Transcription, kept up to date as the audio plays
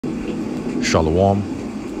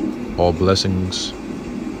Shalom. All blessings,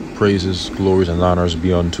 praises, glories, and honors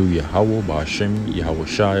be unto Yahweh, Bahashim, Yahweh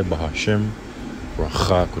Shai, Bahashim,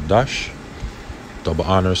 Racha Kodash. Double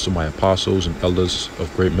honors to my apostles and elders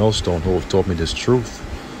of Great Millstone who have taught me this truth,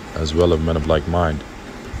 as well as men of like mind.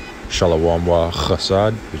 Shalom wa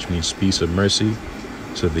chasad, which means peace and mercy,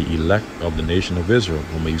 to the elect of the nation of Israel,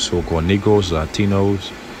 whom you so-called Negroes,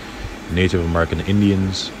 Latinos, Native American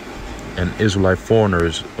Indians, and Israelite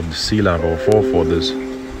foreigners of the sea land of our forefathers,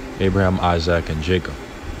 Abraham, Isaac, and Jacob,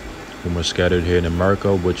 whom are scattered here in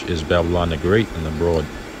America, which is Babylon the Great, and abroad.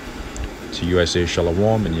 To you I say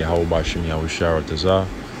Shalom, and Yahweh Bashim Yahweh Shara Tazah.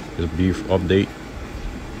 This brief update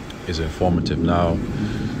is informative now.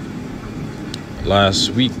 Last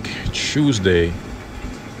week, Tuesday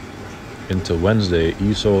into Wednesday,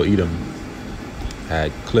 Esau Edom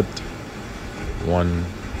had clipped one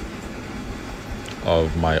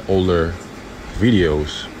of my older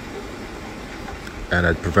videos and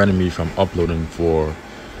had prevented me from uploading for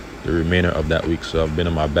the remainder of that week. So I've been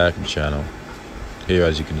on my backup channel here,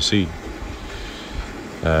 as you can see,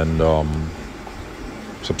 and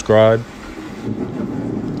subscribe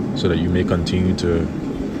so that you may continue to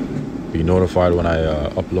be notified when I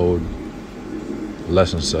upload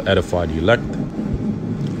lessons to edify the elect.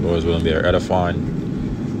 Lord is willing, they are edifying.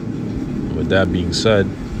 And with that being said,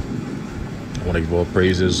 I want to give all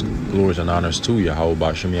praises, glories, and honors to Yahweh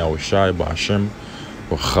Bashim Yahweh Shai Bashim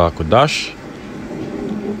Racha Kodash.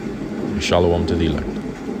 Shalom to the elect.